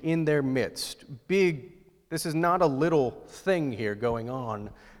opposition in their midst, this is not a little thing here going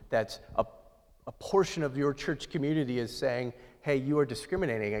on, that's a portion of your church community is saying, hey, you are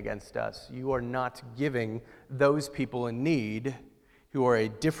discriminating against us. You are not giving those people in need who are a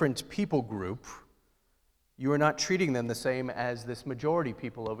different people group, you are not treating them the same as this majority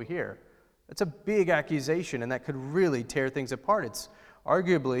people over here. That's a big accusation, and that could really tear things apart. It's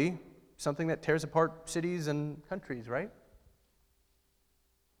arguably something that tears apart cities and countries, right?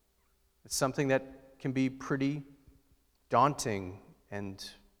 It's something that can be pretty daunting and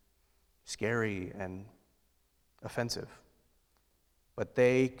scary and offensive. But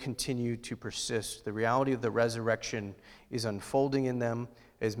they continue to persist. The reality of the resurrection is unfolding in them,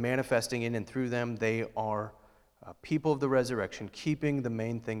 is manifesting in and through them. They are people of the resurrection, keeping the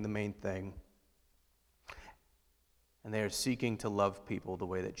main thing. And they are seeking to love people the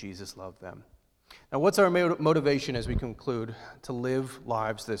way that Jesus loved them. Now, what's our motivation as we conclude to live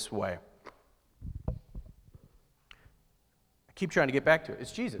lives this way? I keep trying to get back to it.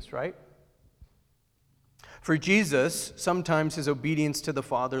 It's Jesus, right? For Jesus, sometimes his obedience to the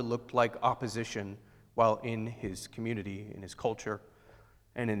Father looked like opposition while in his community, in his culture,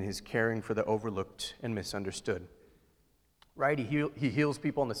 and in his caring for the overlooked and misunderstood. Right? He heals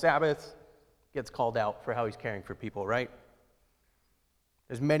people on the Sabbath, gets called out for how he's caring for people, right?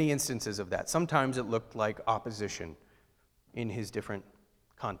 There's many instances of that. Sometimes it looked like opposition in his different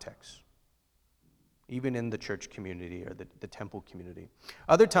contexts, even in the church community or the temple community.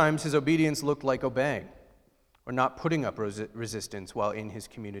 Other times his obedience looked like obeying or not putting up resistance while in his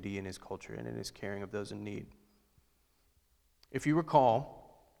community, in his culture, and in his caring of those in need. If you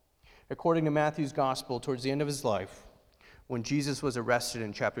recall, according to Matthew's gospel, towards the end of his life, when Jesus was arrested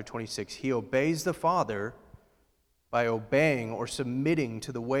in chapter 26, he obeys the Father by obeying or submitting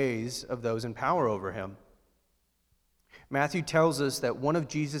to the ways of those in power over him. Matthew tells us that one of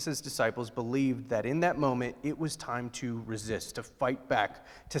Jesus' disciples believed that in that moment it was time to resist, to fight back,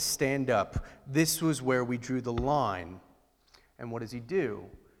 to stand up. This was where we drew the line. And what does he do?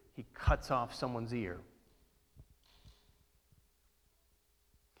 He cuts off someone's ear.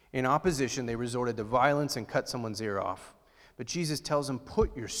 In opposition, they resorted to violence and cut someone's ear off. But Jesus tells them,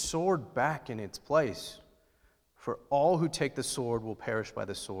 put your sword back in its place, for all who take the sword will perish by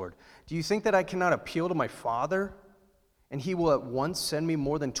the sword. Do you think that I cannot appeal to my Father, and he will at once send me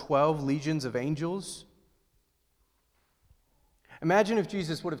more than 12 legions of angels? Imagine if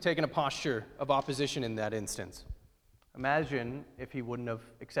Jesus would have taken a posture of opposition in that instance. Imagine if he wouldn't have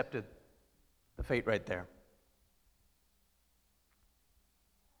accepted the fate right there.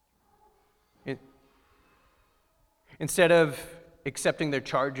 Instead of accepting their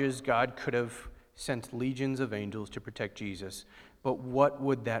charges, God could have sent legions of angels to protect Jesus. But what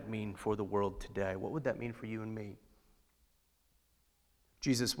would that mean for the world today? What would that mean for you and me?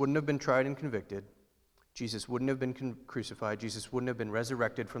 Jesus wouldn't have been tried and convicted. Jesus wouldn't have been crucified. Jesus wouldn't have been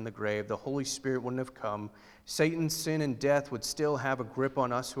resurrected from the grave. The Holy Spirit wouldn't have come. Satan, sin, and death would still have a grip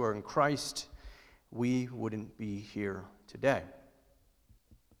on us who are in Christ. We wouldn't be here today.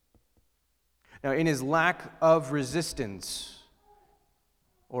 Now, in his lack of resistance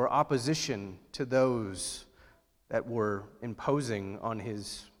or opposition to those that were imposing on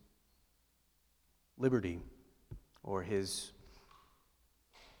his liberty or his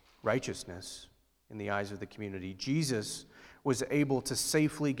righteousness in the eyes of the community, Jesus was able to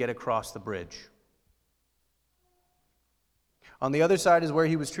safely get across the bridge. On the other side is where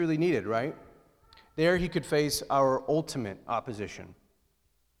he was truly needed, right? There he could face our ultimate opposition.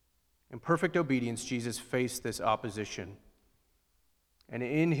 In perfect obedience, Jesus faced this opposition. And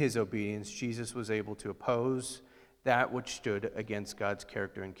in his obedience, Jesus was able to oppose that which stood against God's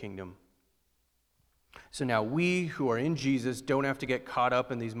character and kingdom. So now we who are in Jesus don't have to get caught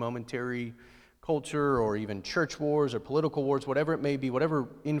up in these momentary culture or even church wars or political wars, whatever it may be, whatever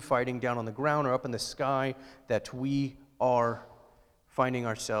infighting down on the ground or up in the sky that we are finding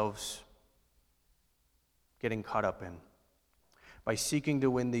ourselves getting caught up in. By seeking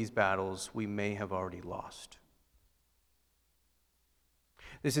to win these battles, we may have already lost.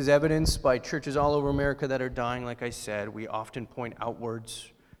 This is evidenced by churches all over America that are dying, like I said. We often point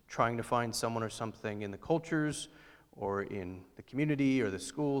outwards, trying to find someone or something in the cultures or in the community or the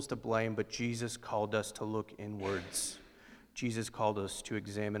schools to blame, but Jesus called us to look inwards. Jesus called us to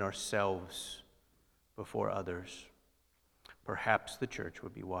examine ourselves before others. Perhaps the church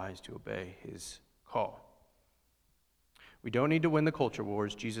would be wise to obey his call. We don't need to win the culture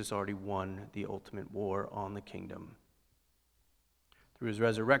wars. Jesus already won the ultimate war on the kingdom. Through his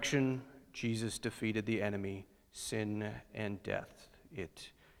resurrection, Jesus defeated the enemy, sin and death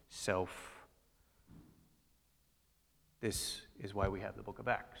itself. This is why we have the book of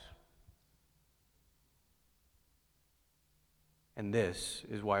Acts. And this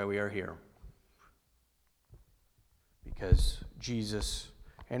is why we are here. Because Jesus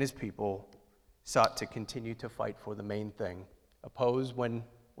and his people sought to continue to fight for the main thing, oppose when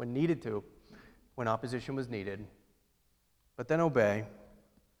needed to, when opposition was needed, but then obey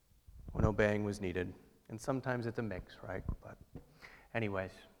when obeying was needed. And sometimes it's a mix, right? But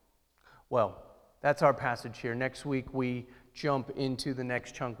anyways, well, that's our passage here. Next week we jump into the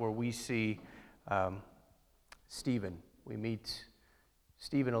next chunk where we see Stephen. We meet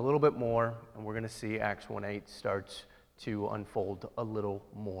Stephen a little bit more, and we're going to see Acts 1:8 starts to unfold a little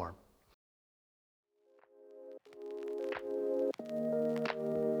more.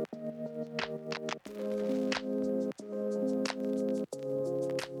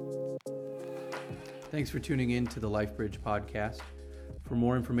 Thanks for tuning in to the LifeBridge podcast. For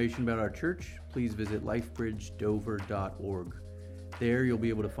more information about our church, please visit lifebridgedover.org. There you'll be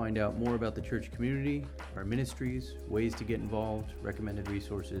able to find out more about the church community, our ministries, ways to get involved, recommended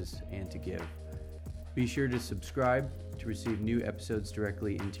resources, and to give. Be sure to subscribe to receive new episodes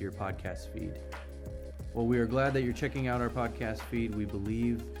directly into your podcast feed. While we are glad that you're checking out our podcast feed, we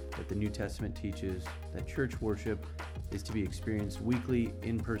believe that the New Testament teaches that church worship is to be experienced weekly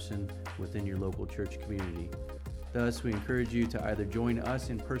in person within your local church community. Thus, we encourage you to either join us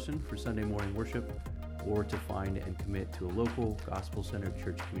in person for Sunday morning worship or to find and commit to a local gospel-centered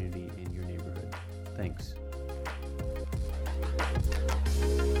church community in your neighborhood. Thanks.